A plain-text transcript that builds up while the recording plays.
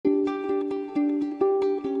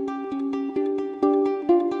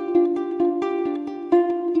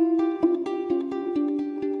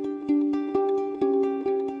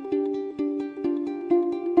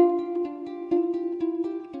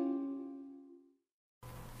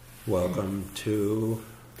Welcome to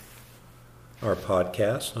our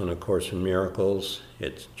podcast on A Course in Miracles.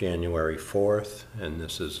 It's January 4th, and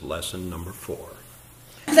this is lesson number 4.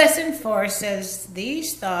 Lesson 4 says,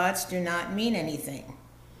 "These thoughts do not mean anything.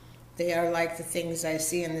 They are like the things I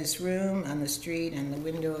see in this room, on the street, on the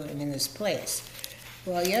window, and in this place."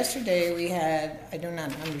 Well, yesterday we had, "I do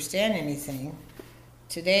not understand anything."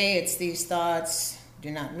 Today it's, "These thoughts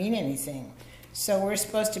do not mean anything." So we're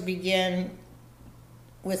supposed to begin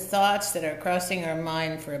with thoughts that are crossing our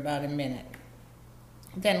mind for about a minute.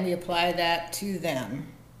 Then we apply that to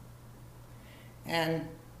them. And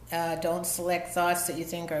don't select thoughts that you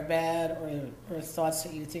think are bad or thoughts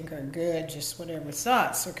that you think are good, just whatever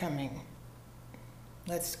thoughts are coming.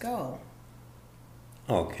 Let's go.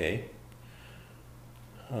 Okay.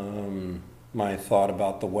 My thought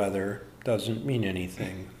about the weather doesn't mean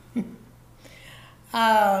anything.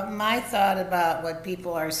 My thought about what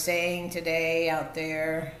people are saying today out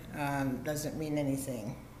there doesn't mean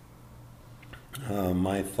anything.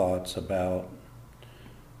 My thoughts about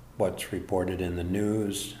what's reported in the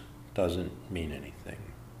news doesn't mean anything.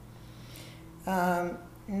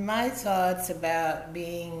 My thoughts about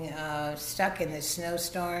being stuck in this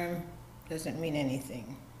snowstorm doesn't mean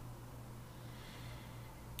anything.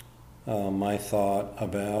 My thought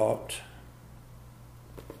about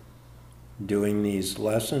doing these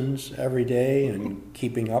lessons every day and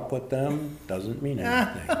keeping up with them doesn't mean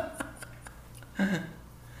anything.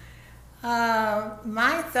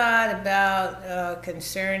 My thought about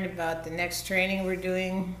concern about the next training we're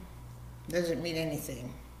doing doesn't mean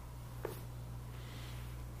anything.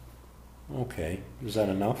 Okay, is that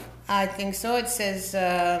enough? I think so. It says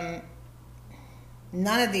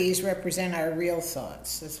none of these represent our real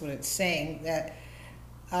thoughts. That's what it's saying, that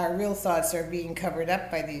our real thoughts are being covered up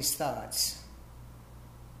by these thoughts.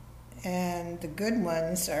 And the good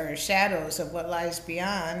ones are shadows of what lies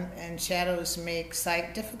beyond, and shadows make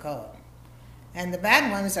sight difficult. And the bad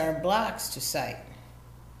ones are blocks to sight.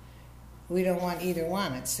 We don't want either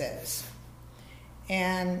one, it says.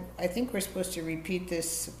 And I think we're supposed to repeat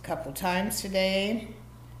this a couple times today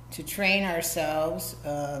to train ourselves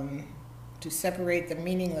to separate the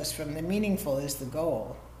meaningless from the meaningful is the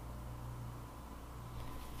goal.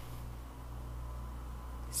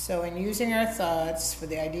 So in using our thoughts for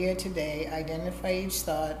the idea today, identify each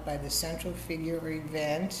thought by the central figure or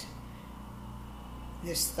event.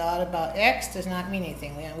 This thought about X does not mean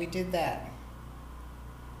anything. We did that.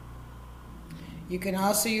 You can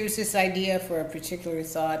also use this idea for a particular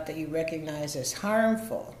thought that you recognize as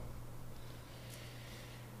harmful.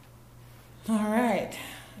 All right.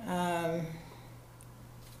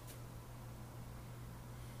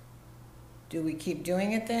 Do we keep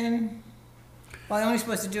doing it then? Well, I'm only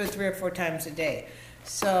supposed to do it 3 or 4 times a day.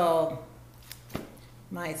 So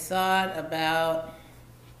my thought about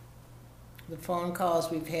the phone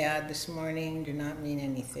calls we've had this morning do not mean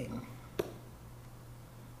anything.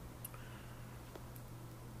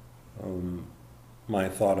 My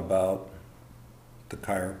thought about the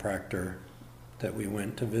chiropractor that we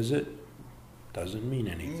went to visit doesn't mean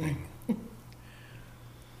anything.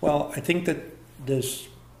 Well, I think that this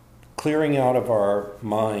clearing out of our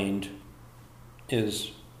mind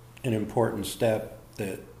is an important step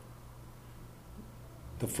that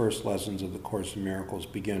the first lessons of the Course in Miracles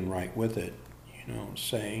begin right with it.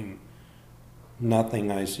 Saying,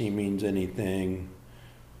 nothing I see means anything.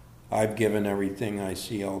 I've given everything I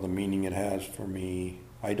see all the meaning it has for me.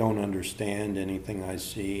 I don't understand anything I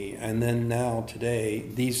see. And then now, today,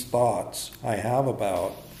 these thoughts I have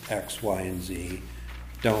about X, Y, and Z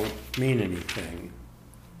don't mean anything.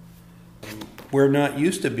 We're not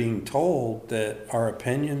used to being told that our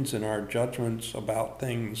opinions and our judgments about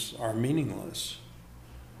things are meaningless.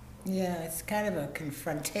 Yeah, it's kind of a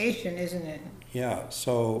confrontation, isn't it? Yeah,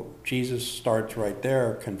 so Jesus starts right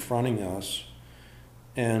there confronting us.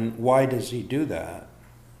 And why does he do that?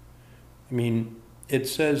 I mean, it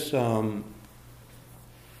says in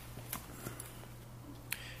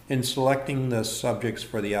selecting the subjects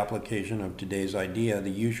for the application of today's idea,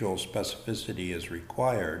 the usual specificity is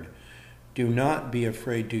required. Do not be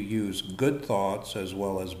afraid to use good thoughts as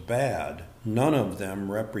well as bad. None of them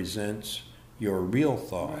represents your real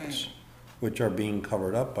thoughts, which are being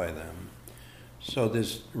covered up by them. So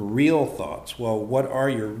this real thoughts, well, what are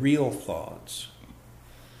your real thoughts?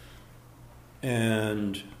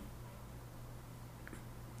 And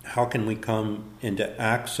how can we come into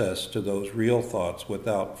access to those real thoughts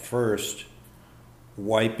without first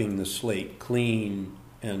wiping the slate clean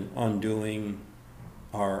and undoing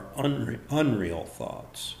our unreal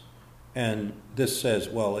thoughts? And this says,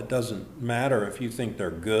 well, it doesn't matter if you think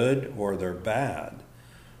they're good or they're bad.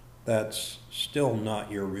 that's still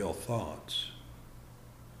not your real thoughts.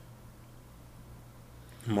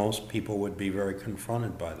 Most people would be very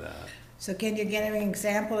confronted by that. So can you get an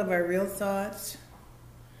example of our real thoughts?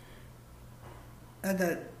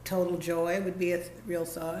 The total joy would be a real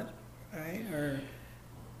thought, right? Or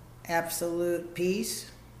absolute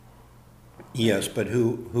peace. Yes, but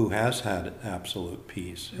who has had absolute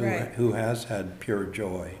peace? Right. Who has had pure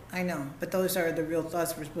joy? I know, but those are the real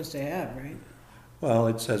thoughts we're supposed to have, right? Well,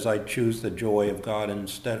 it says, I choose the joy of God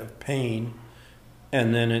instead of pain.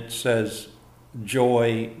 And then it says,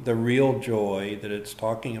 joy, the real joy that it's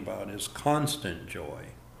talking about is constant joy.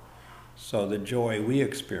 So the joy we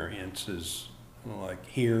experience is like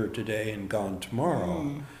here today and gone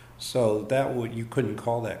tomorrow. So you couldn't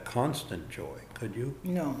call that constant joy, could you?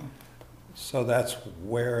 No. So that's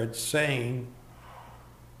where it's saying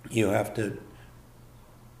you have to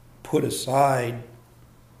put aside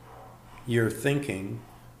your thinking,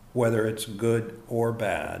 whether it's good or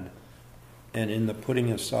bad, and in the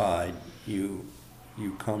putting aside, you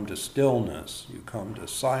come to stillness, you come to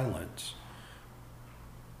silence,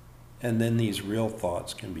 and then these real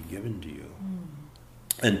thoughts can be given to you.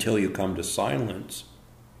 Until you come to silence,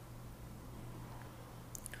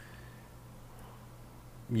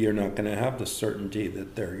 you're not going to have the certainty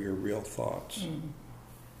that they're your real thoughts.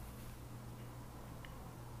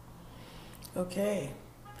 Okay.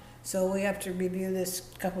 So we have to review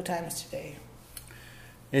this a couple times today.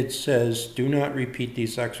 It says, do not repeat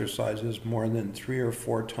these exercises more than 3 or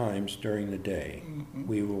 4 times during the day.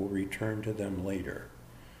 We will return to them later.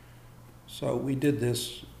 So we did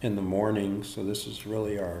this in the morning, so this is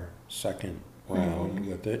really our second round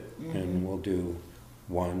with it, and we'll do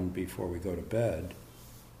one before we go to bed.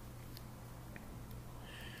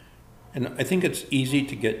 And I think it's easy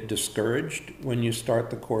to get discouraged when you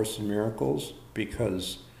start the Course in Miracles,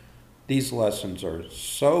 because these lessons are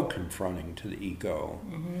so confronting to the ego.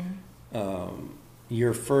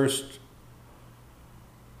 Your first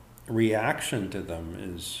reaction to them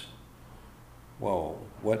is, well,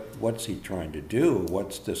 what's he trying to do?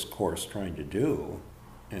 What's this Course trying to do?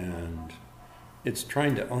 And it's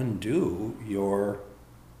trying to undo your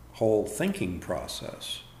whole thinking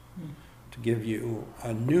process, to give you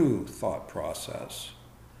a new thought process.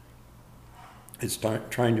 It's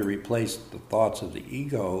trying to replace the thoughts of the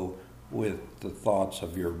ego with the thoughts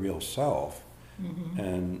of your real self.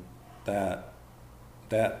 And that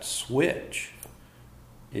switch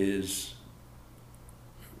is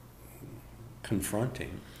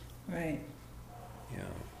confronting. Right. Yeah.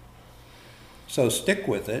 So stick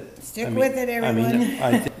with it. Stick with it,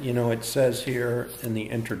 everyone. It says here in the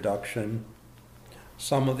introduction,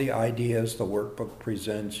 some of the ideas the workbook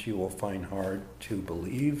presents you will find hard to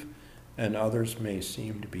believe, and others may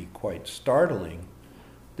seem to be quite startling.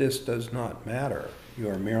 This does not matter. You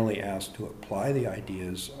are merely asked to apply the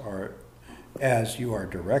ideas as you are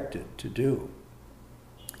directed to do.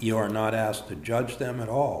 You are not asked to judge them at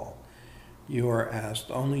all. You are asked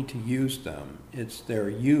only to use them. It's their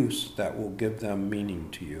use that will give them meaning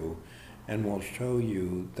to you and will show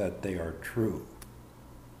you that they are true.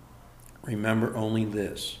 Remember only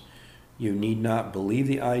this: you need not believe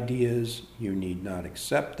the ideas, you need not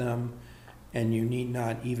accept them, and you need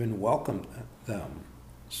not even welcome them.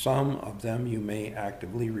 Some of them you may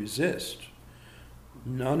actively resist.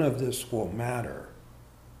 None of this will matter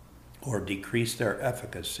or decrease their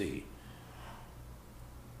efficacy.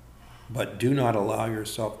 But do not allow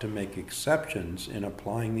yourself to make exceptions in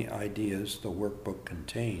applying the ideas the workbook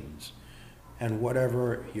contains. And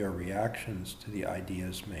whatever your reactions to the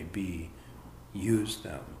ideas may be, use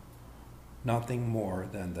them. Nothing more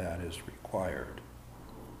than that is required.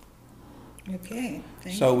 Okay.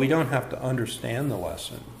 So we don't have to understand the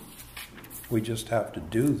lesson. We just have to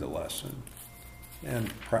do the lesson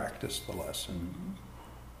and practice the lesson.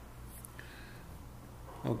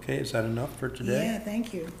 Okay, is that enough for today? Yeah,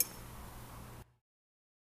 thank you.